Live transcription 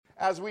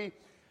as we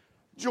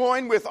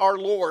join with our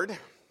Lord.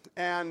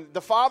 And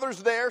the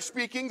Father's there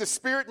speaking. The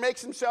Spirit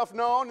makes himself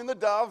known in the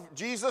dove.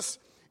 Jesus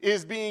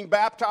is being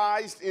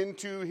baptized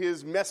into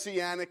his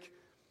messianic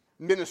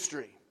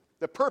ministry,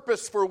 the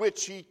purpose for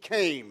which he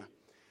came.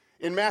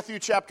 In Matthew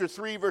chapter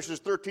 3, verses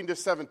 13 to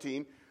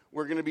 17,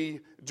 we're going to be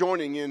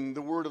joining in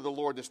the word of the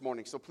Lord this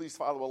morning. So please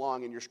follow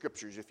along in your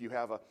scriptures if you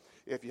have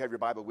your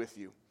Bible with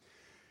you.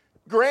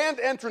 Grand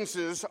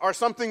entrances are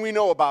something we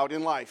know about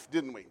in life,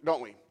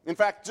 don't we? In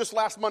fact, just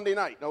last Monday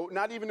night, no,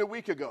 not even a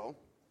week ago,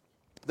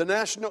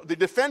 the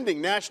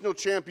defending national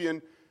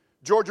champion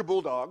Georgia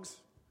Bulldogs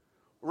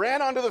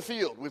ran onto the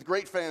field with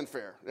great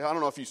fanfare. I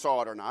don't know if you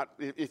saw it or not.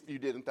 If you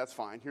didn't, that's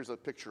fine. Here's a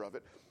picture of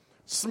it.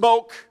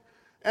 Smoke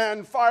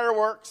and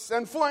fireworks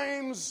and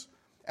flames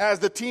as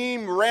the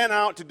team ran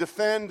out to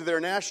defend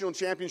their national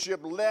championship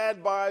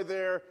led by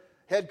their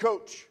head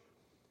coach.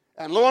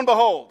 And lo and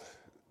behold,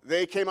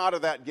 they came out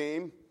of that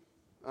game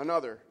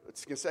another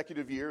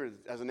consecutive year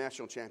as a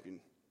national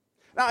champion.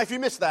 Now, if you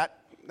missed that,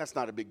 that's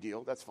not a big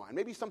deal. That's fine.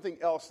 Maybe something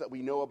else that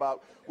we know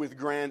about with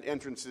grand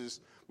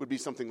entrances would be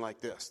something like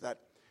this, that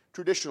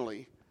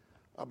traditionally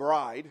a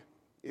bride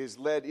is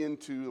led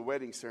into the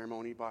wedding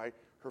ceremony by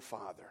her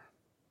father.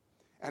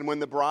 And when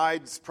the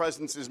bride's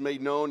presence is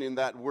made known in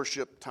that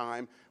worship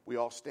time, we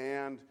all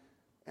stand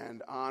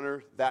and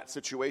honor that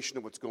situation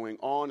of what's going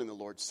on in the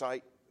Lord's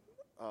sight.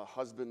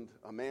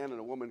 A man and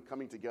a woman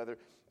coming together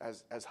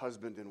as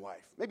husband and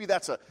wife. Maybe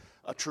that's a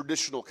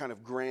traditional kind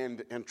of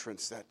grand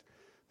entrance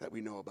that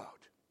we know about.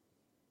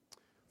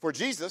 For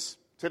Jesus,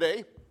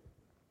 today,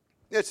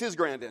 it's his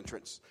grand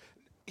entrance.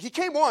 He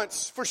came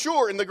once, for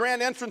sure, in the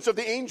grand entrance of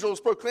the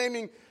angels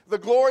proclaiming the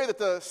glory that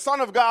the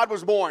Son of God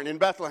was born in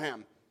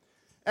Bethlehem.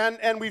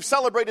 And we've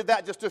celebrated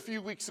that just a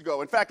few weeks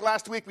ago. In fact,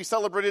 last week we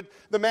celebrated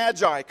the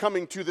Magi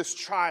coming to this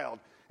child.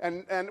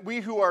 And we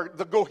who are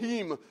the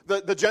Goyim,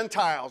 the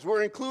Gentiles,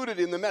 we're included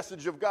in the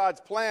message of God's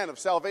plan of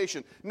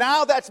salvation.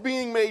 Now that's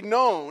being made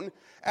known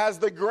as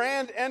the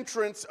grand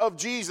entrance of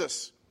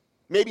Jesus,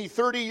 maybe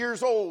 30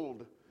 years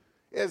old,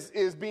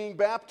 is being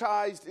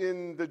baptized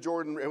in the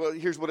Jordan. Well,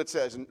 here's what it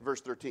says in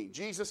verse 13.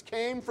 Jesus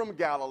came from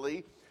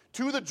Galilee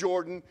to the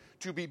Jordan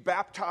to be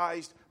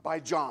baptized by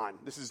John.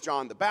 This is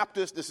John the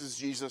Baptist. This is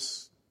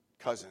Jesus'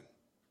 cousin.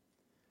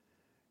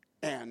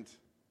 And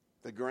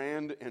the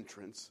grand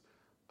entrance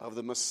of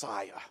the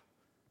Messiah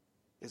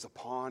is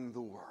upon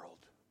the world.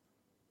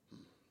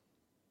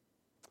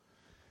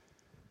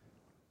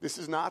 This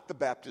is not the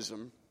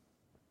baptism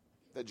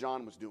that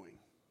John was doing.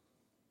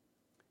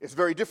 It's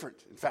very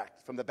different, in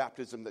fact, from the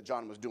baptism that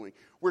John was doing.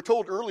 We're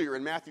told earlier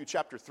in Matthew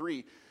chapter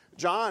 3,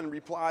 John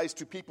replies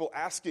to people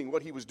asking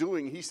what he was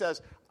doing. He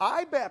says,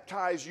 I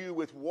baptize you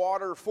with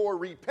water for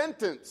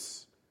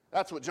repentance.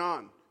 That's what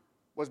John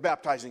was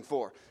baptizing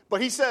for.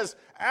 But he says,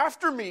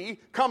 after me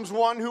comes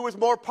one who is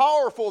more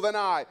powerful than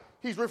I.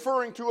 He's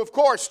referring to, of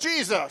course,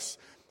 Jesus,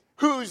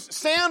 whose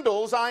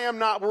sandals I am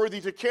not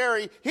worthy to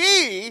carry.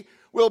 He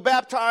will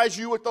baptize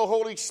you with the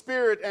Holy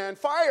Spirit and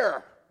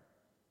fire.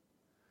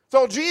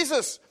 So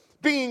Jesus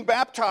being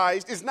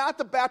baptized is not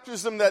the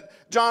baptism that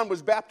John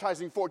was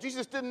baptizing for.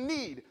 Jesus didn't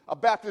need a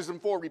baptism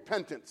for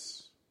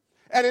repentance.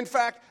 And in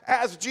fact,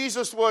 as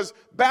Jesus was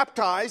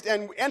baptized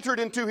and entered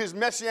into his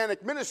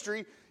messianic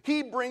ministry,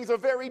 he brings a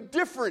very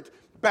different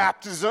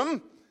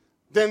baptism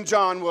than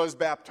John was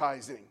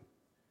baptizing.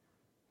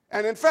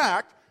 And in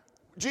fact,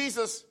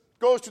 Jesus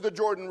goes to the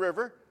Jordan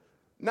River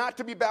not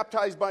to be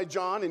baptized by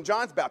John in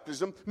John's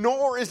baptism,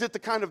 nor is it the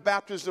kind of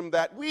baptism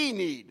that we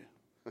need.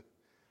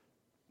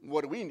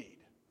 What do we need?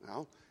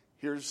 Well,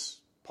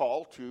 here's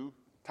Paul to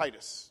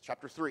Titus,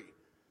 chapter 3.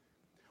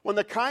 When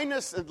the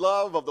kindness and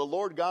love of the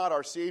Lord God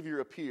our Savior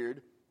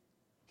appeared,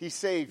 he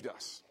saved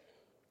us.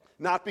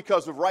 Not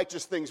because of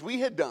righteous things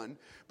we had done,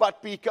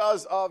 but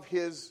because of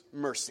his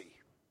mercy.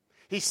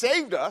 He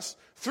saved us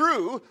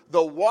through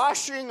the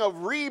washing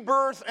of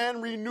rebirth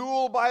and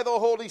renewal by the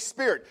Holy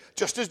Spirit.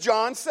 Just as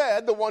John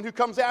said, the one who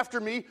comes after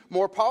me,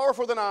 more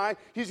powerful than I,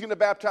 he's going to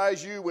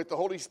baptize you with the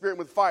Holy Spirit and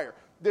with fire.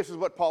 This is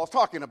what Paul's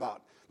talking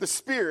about. The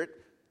Spirit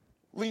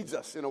leads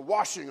us in a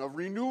washing of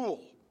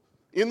renewal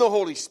in the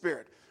Holy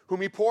Spirit,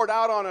 whom he poured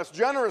out on us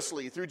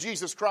generously through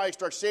Jesus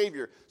Christ our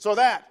Savior, so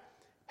that,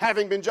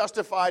 having been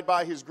justified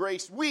by his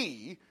grace,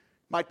 we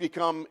might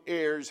become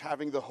heirs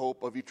having the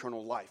hope of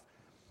eternal life.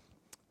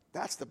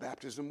 That's the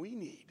baptism we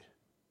need.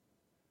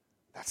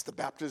 That's the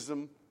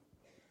baptism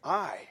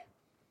I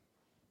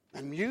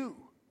and you,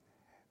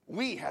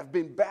 we have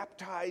been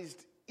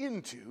baptized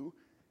into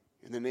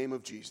in the name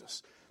of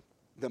Jesus,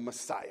 the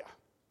Messiah,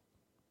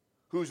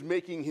 who's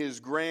making his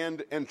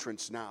grand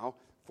entrance now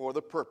for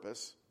the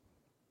purpose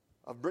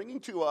of bringing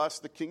to us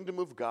the kingdom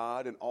of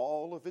God and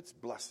all of its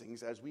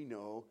blessings, as we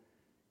know,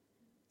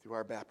 through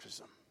our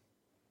baptism,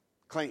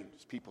 claimed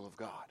as people of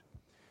God.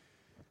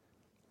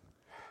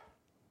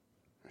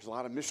 There's a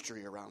lot of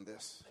mystery around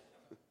this.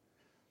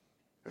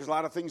 There's a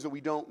lot of things that we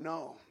don't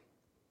know.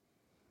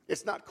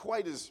 It's not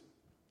quite as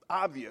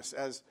obvious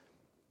as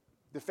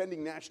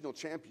defending national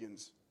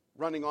champions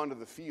running onto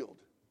the field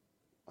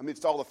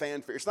amidst all the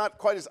fanfare. It's not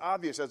quite as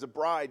obvious as a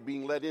bride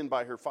being led in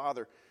by her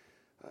father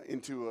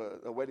into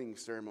a wedding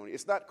ceremony.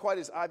 It's not quite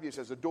as obvious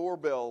as a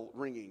doorbell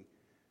ringing.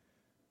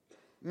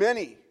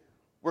 Many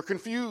were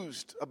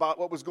confused about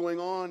what was going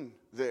on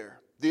there.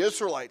 The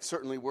Israelites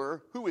certainly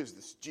were. Who is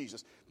this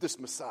Jesus, this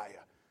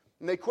Messiah?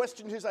 And they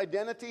questioned his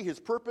identity, his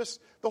purpose,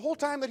 the whole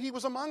time that he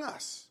was among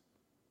us.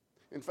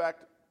 In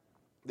fact,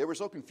 they were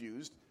so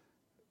confused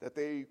that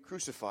they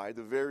crucified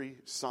the very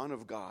Son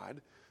of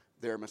God,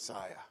 their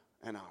Messiah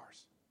and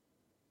ours.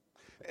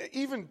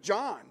 Even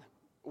John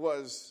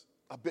was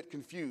a bit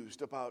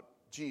confused about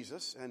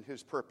Jesus and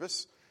his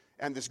purpose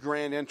and this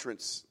grand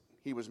entrance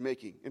he was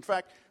making. In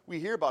fact, we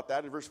hear about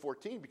that in verse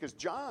 14 because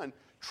John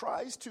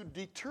tries to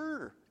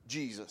deter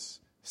Jesus,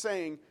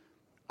 saying,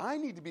 I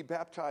need to be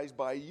baptized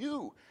by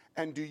you,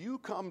 and do you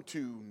come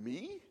to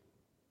me?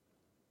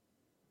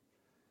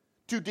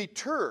 To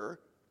deter,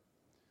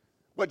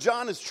 what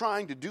John is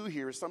trying to do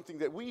here is something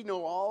that we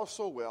know all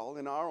so well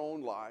in our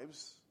own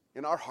lives,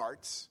 in our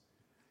hearts,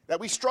 that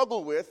we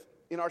struggle with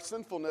in our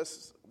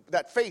sinfulness,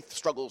 that faith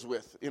struggles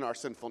with in our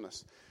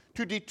sinfulness.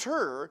 To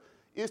deter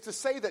is to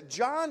say that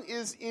John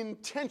is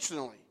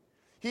intentionally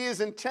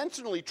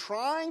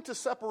trying to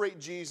separate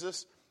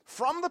Jesus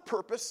from the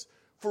purpose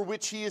for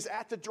which he is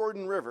at the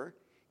Jordan River,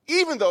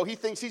 even though he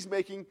thinks he's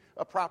making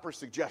a proper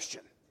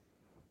suggestion.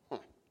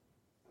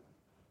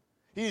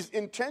 He's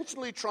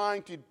intentionally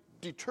trying to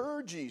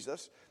deter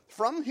Jesus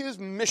from his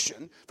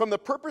mission, from the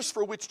purpose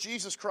for which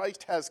Jesus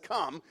Christ has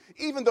come,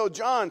 even though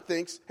John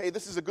thinks, hey,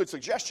 this is a good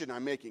suggestion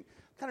I'm making.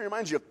 Kind of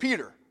reminds you of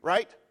Peter,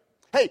 right?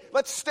 Hey,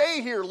 let's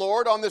stay here,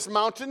 Lord, on this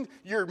mountain,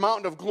 your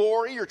mountain of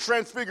glory, your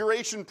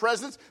transfiguration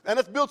presence, and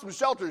let's build some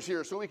shelters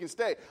here so we can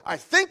stay. I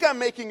think I'm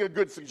making a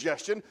good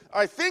suggestion.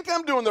 I think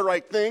I'm doing the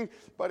right thing,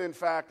 but in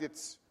fact,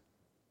 it's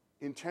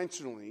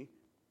intentionally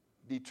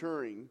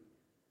deterring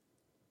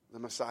the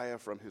Messiah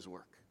from his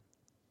work.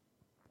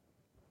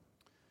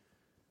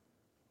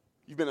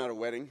 You've been at a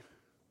wedding,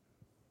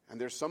 and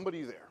there's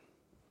somebody there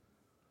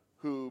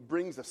who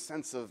brings a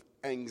sense of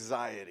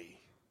anxiety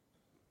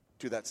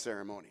to that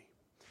ceremony.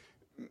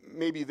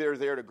 Maybe they're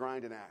there to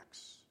grind an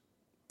axe.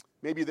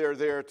 Maybe they're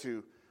there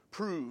to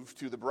prove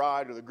to the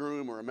bride or the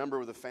groom or a member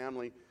of the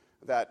family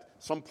that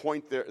some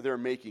point they're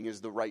making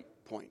is the right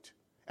point.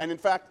 And in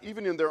fact,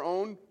 even in their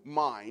own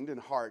mind and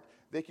heart,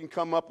 they can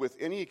come up with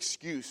any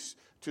excuse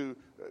to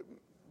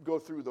go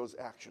through those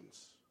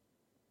actions.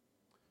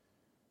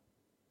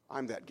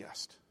 I'm that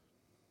guest.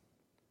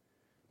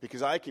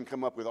 Because I can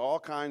come up with all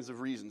kinds of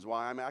reasons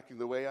why I'm acting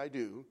the way I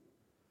do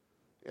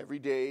every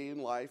day in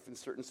life in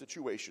certain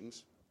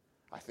situations.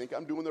 I think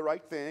I'm doing the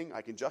right thing.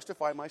 I can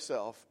justify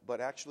myself, but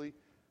actually,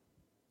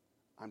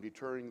 I'm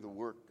deterring the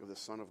work of the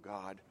Son of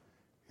God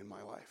in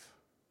my life.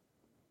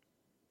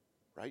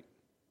 Right?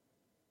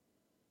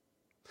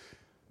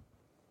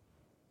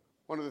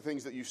 One of the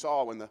things that you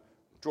saw when the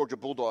Georgia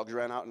Bulldogs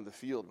ran out in the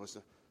field was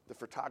the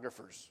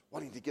photographers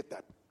wanting to get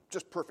that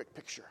just perfect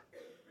picture.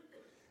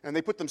 And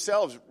they put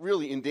themselves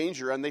really in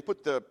danger, and they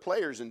put the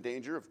players in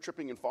danger of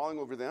tripping and falling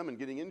over them and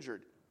getting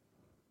injured.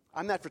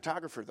 I'm that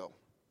photographer, though,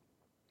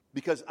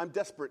 because I'm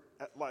desperate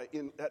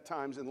at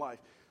times in life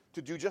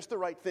to do just the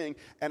right thing,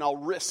 and I'll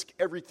risk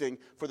everything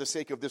for the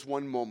sake of this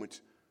one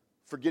moment,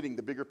 forgetting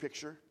the bigger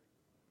picture,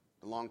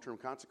 the long-term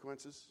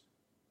consequences.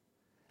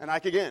 And I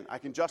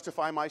can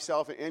justify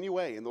myself in any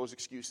way in those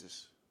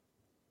excuses.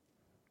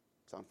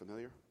 Sound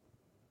familiar?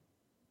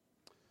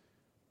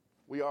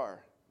 We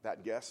are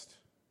that guest.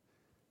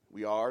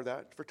 We are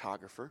that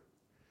photographer.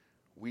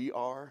 We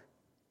are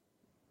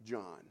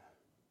John.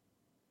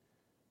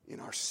 In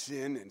our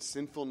sin and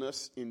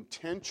sinfulness,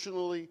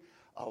 intentionally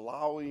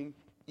allowing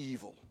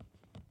evil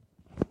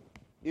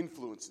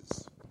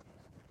influences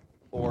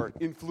or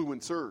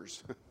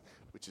influencers,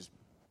 which is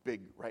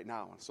big right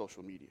now on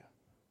social media.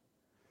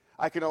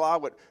 I can allow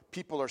what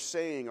people are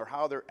saying or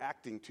how they're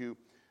acting to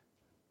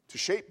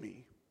shape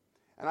me,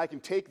 and I can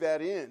take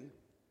that in,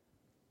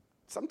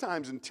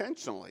 sometimes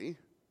intentionally,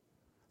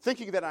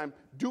 thinking that I'm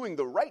doing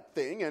the right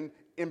thing and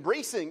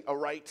embracing a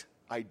right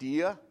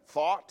idea,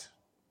 thought,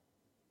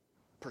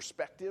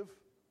 perspective.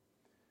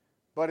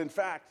 But in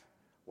fact,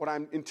 what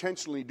I'm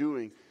intentionally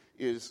doing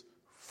is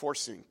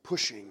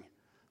pushing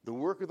the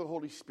work of the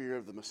Holy Spirit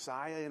of the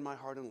Messiah in my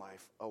heart and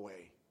life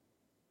away.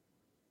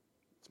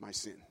 It's my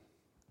sin.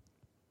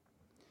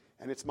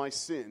 And it's my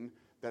sin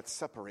that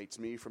separates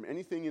me from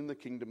anything in the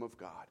kingdom of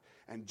God.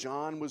 And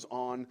John was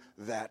on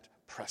that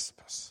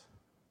precipice,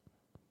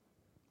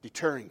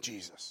 deterring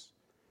Jesus.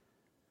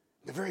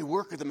 The very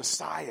work of the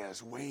Messiah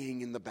is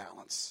weighing in the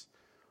balance.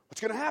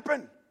 What's going to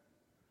happen?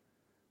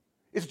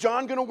 Is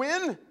John going to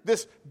win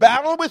this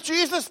battle with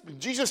Jesus?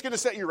 Jesus going to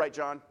say, you're right,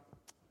 John.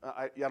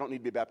 I don't need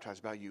to be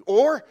baptized by you.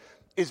 Or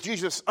is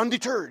Jesus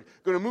undeterred,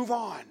 going to move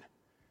on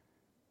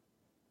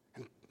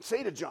and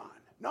say to John,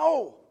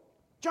 no,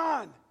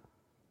 John,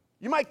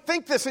 you might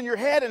think this in your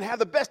head and have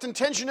the best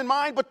intention in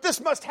mind, but this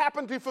must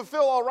happen to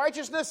fulfill all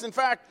righteousness. In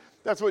fact,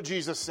 that's what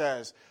Jesus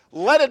says.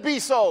 Let it be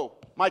so,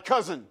 my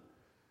cousin,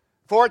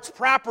 for it's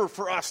proper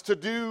for us to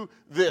do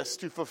this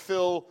to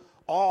fulfill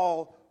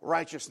all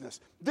righteousness.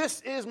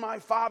 This is my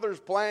Father's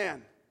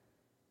plan.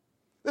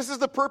 This is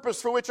the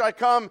purpose for which I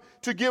come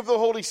to give the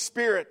Holy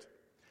Spirit,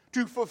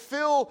 to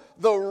fulfill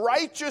the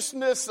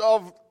righteousness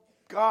of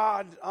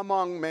God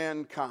among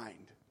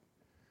mankind.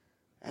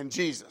 And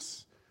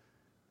Jesus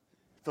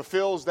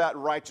fulfills that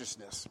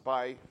righteousness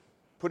by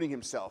putting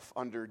himself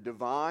under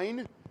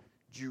divine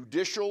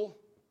judicial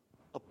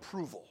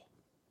approval.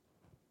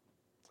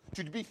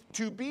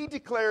 To be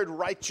declared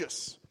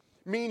righteous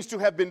means to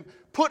have been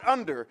put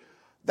under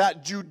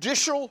that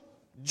judicial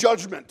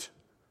judgment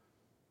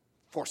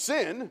for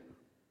sin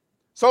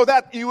so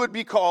that you would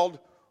be called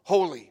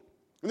holy.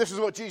 And this is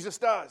what Jesus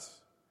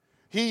does.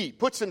 He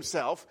puts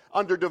himself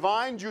under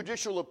divine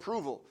judicial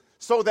approval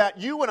so that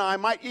you and I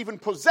might even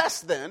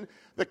possess then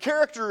the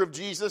character of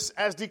Jesus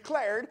as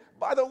declared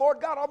by the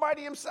Lord God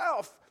Almighty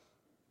himself.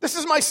 This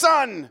is my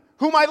Son,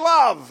 whom I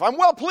love. I'm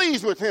well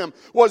pleased with him.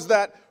 Was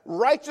that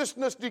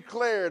righteousness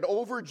declared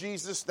over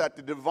Jesus, that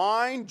the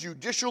divine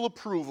judicial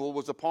approval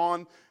was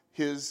upon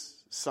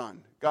his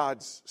Son,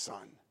 God's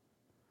Son,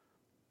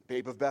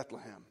 babe of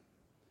Bethlehem,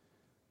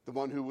 the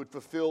one who would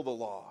fulfill the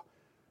law.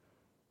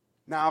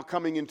 Now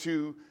coming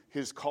into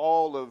his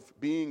call of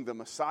being the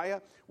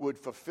Messiah, would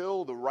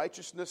fulfill the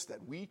righteousness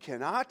that we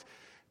cannot,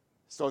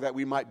 so that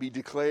we might be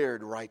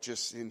declared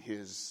righteous in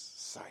his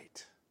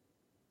sight.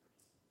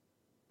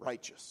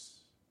 Righteous.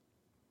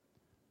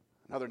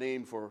 Another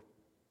name for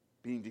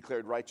being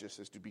declared righteous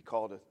is to be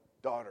called a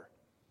daughter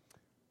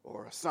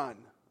or a son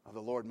of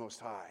the Lord Most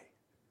High,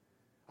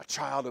 a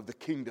child of the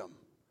kingdom,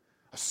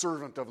 a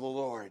servant of the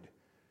Lord,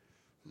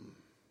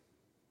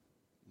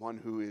 one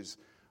who is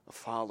a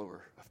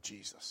follower of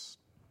Jesus.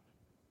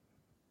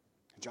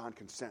 John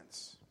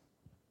consents.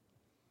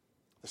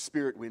 The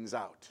Spirit wins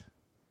out.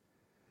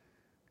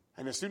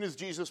 And as soon as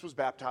Jesus was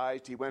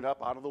baptized, he went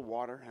up out of the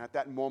water, and at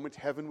that moment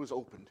heaven was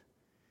opened.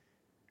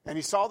 And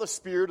he saw the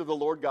Spirit of the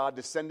Lord God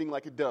descending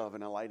like a dove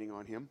and alighting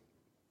on him.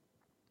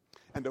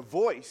 And a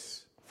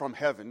voice from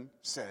heaven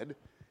said,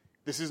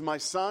 "This is my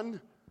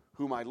Son,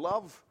 whom I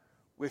love.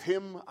 With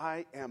him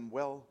I am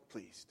well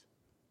pleased."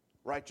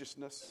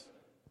 Righteousness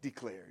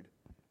declared.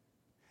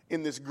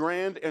 In this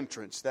grand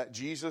entrance that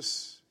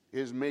Jesus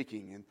is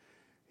making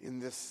in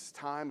this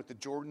time at the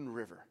Jordan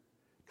River,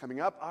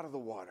 coming up out of the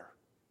water,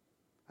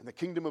 and the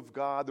kingdom of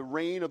God, the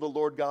reign of the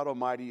Lord God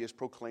Almighty is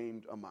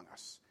proclaimed among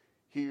us.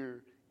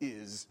 Here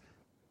is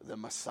the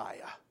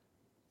Messiah.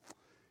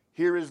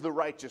 Here is the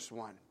righteous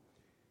one.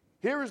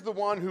 Here is the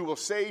one who will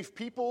save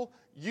people,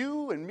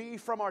 you and me,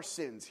 from our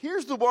sins.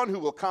 Here's the one who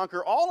will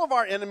conquer all of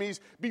our enemies,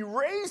 be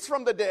raised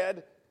from the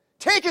dead,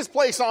 take his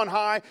place on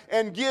high,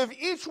 and give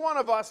each one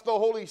of us the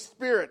Holy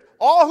Spirit,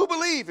 all who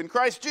believe in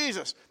Christ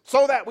Jesus,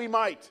 so that we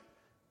might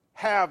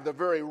have the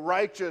very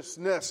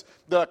righteousness,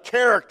 the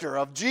character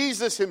of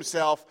Jesus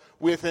himself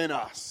within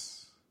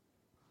us.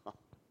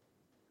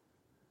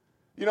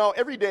 You know,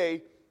 every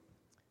day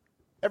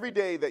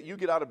that you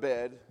get out of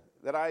bed,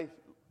 that I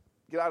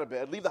get out of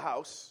bed, leave the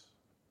house,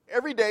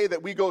 every day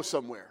that we go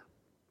somewhere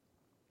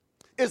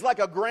is like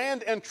a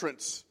grand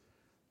entrance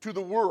to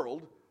the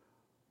world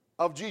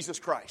of Jesus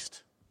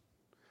Christ.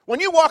 When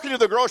you walk into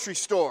the grocery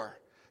store,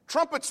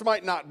 trumpets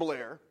might not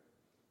blare,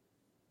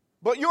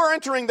 but you're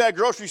entering that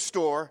grocery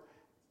store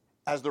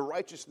as the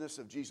righteousness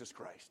of Jesus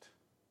Christ,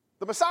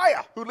 the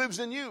Messiah who lives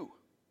in you.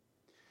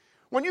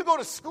 When you go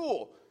to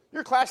school,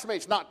 your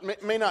classmates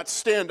may not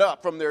stand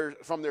up from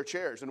their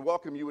chairs and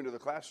welcome you into the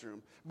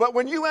classroom. But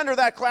when you enter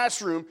that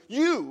classroom,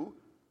 you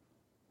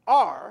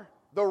are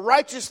the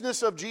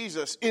righteousness of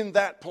Jesus in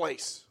that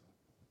place.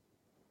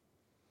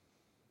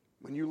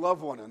 When you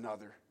love one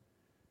another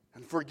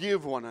and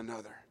forgive one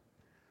another,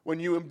 when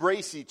you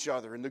embrace each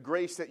other in the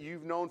grace that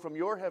you've known from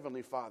your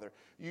Heavenly Father,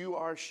 you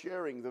are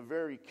sharing the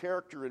very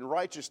character and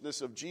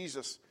righteousness of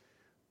Jesus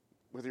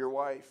with your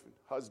wife and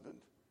husband,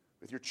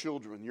 with your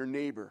children, your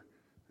neighbor,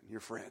 and your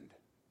friend.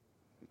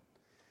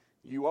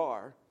 You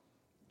are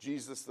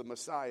Jesus the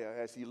Messiah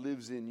as he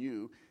lives in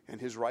you and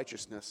his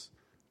righteousness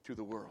to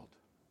the world.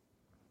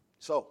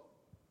 So,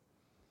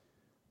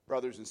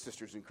 brothers and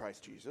sisters in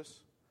Christ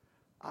Jesus,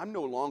 I'm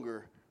no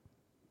longer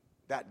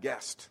that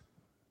guest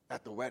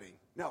at the wedding.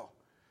 No.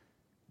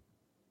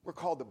 We're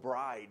called the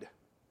bride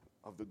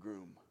of the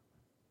groom.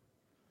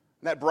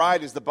 And that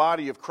bride is the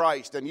body of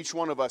Christ, and each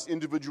one of us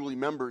individually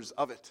members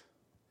of it.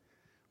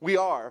 We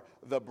are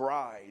the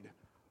bride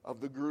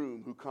of the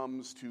groom who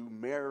comes to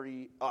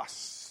marry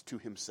us to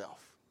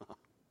himself.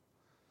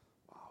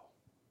 Wow.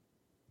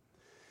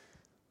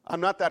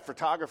 I'm not that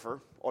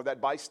photographer or that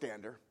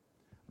bystander,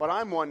 but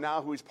I'm one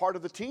now who is part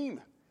of the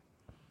team,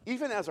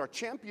 even as our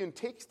champion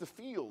takes the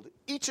field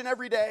each and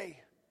every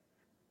day.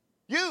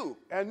 You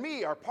and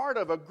me are part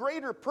of a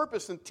greater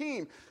purpose and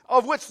team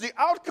of which the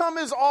outcome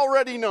is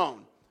already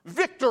known.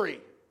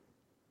 Victory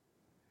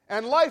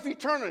and life in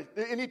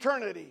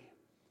eternity.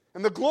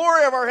 And the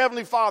glory of our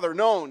Heavenly Father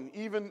known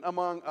even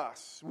among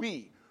us.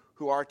 We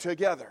who are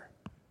together.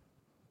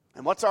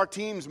 And what's our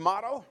team's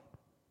motto?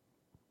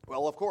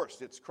 Well, of course,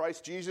 it's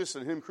Christ Jesus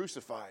and him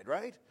crucified,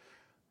 right?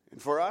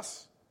 And for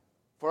us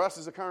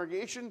as a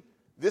congregation,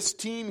 this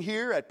team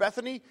here at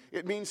Bethany,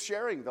 it means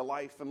sharing the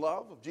life and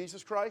love of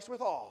Jesus Christ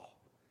with all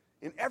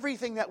in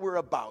everything that we're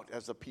about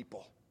as a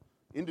people,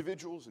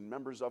 individuals and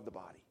members of the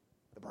body,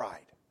 the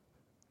bride.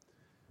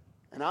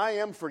 And I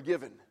am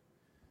forgiven,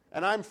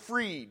 and I'm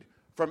freed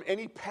from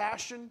any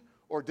passion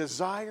or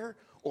desire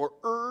or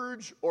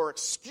urge or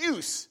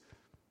excuse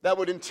that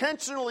would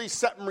intentionally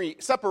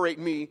separate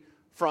me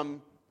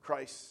from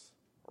Christ's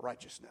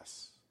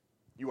righteousness.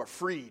 You are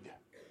freed.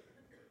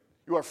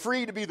 You are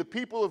free to be the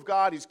people of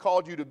God He's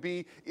called you to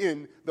be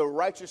in the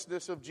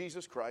righteousness of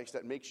Jesus Christ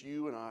that makes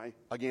you and I,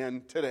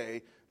 again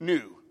today,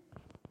 new,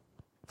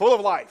 full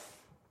of life,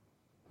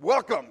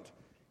 welcomed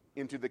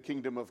into the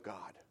kingdom of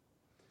God.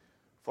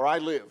 For I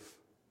live,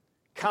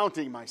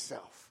 counting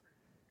myself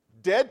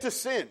dead to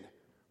sin,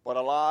 but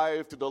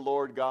alive to the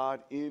Lord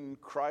God in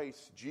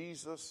Christ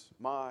Jesus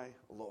my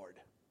Lord.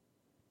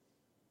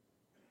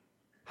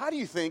 How do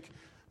you think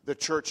the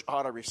church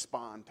ought to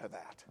respond to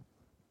that?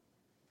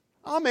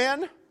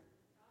 Amen.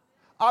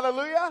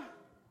 Hallelujah.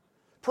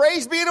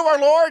 Praise be to our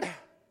Lord.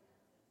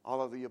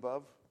 All of the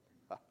above.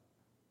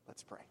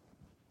 Let's pray.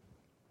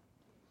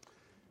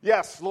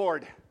 Yes,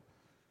 Lord,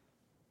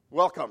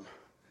 welcome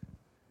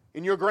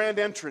in your grand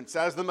entrance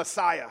as the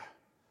Messiah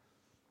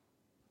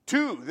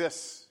to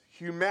this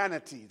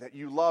humanity that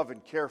you love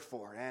and care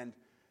for, and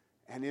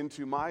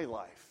into my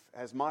life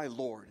as my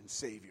Lord and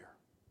Savior.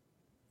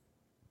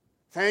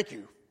 Thank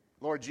you,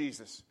 Lord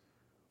Jesus,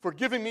 for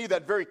giving me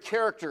that very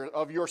character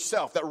of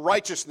yourself, that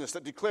righteousness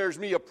that declares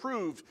me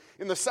approved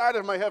in the sight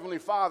of my Heavenly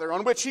Father,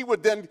 on which He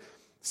would then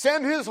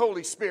send His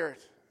Holy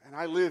Spirit, and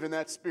I live in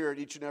that Spirit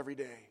each and every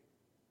day.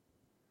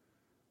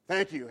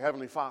 Thank you,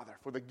 Heavenly Father,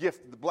 for the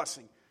gift and the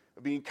blessing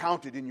of being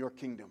counted in your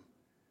kingdom.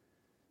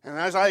 And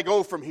as I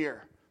go from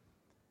here,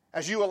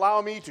 as you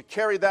allow me to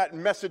carry that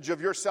message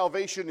of your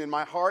salvation in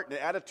my heart and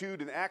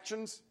attitude and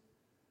actions,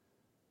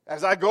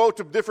 as I go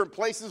to different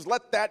places,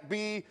 let that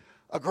be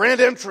a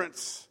grand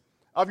entrance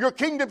of your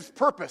kingdom's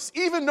purpose,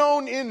 even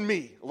known in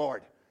me,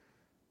 Lord.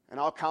 And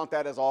I'll count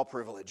that as all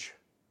privilege.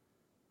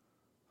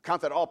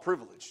 Count that all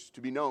privilege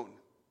to be known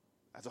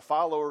as a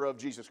follower of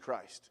Jesus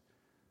Christ,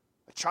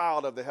 a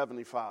child of the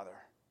Heavenly Father,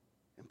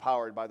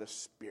 empowered by the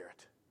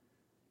Spirit.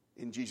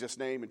 In Jesus'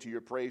 name and to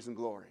your praise and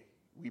glory,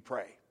 we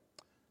pray.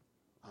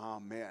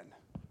 Amen.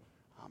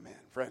 Amen.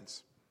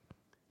 Friends,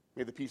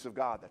 may the peace of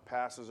God that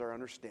passes our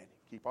understanding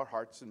keep our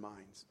hearts and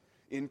minds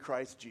in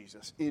Christ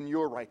Jesus, in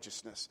your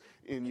righteousness,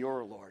 in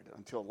your Lord,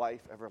 until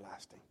life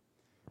everlasting.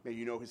 May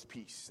you know His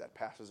peace that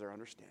passes our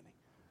understanding.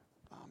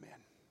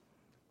 Amen.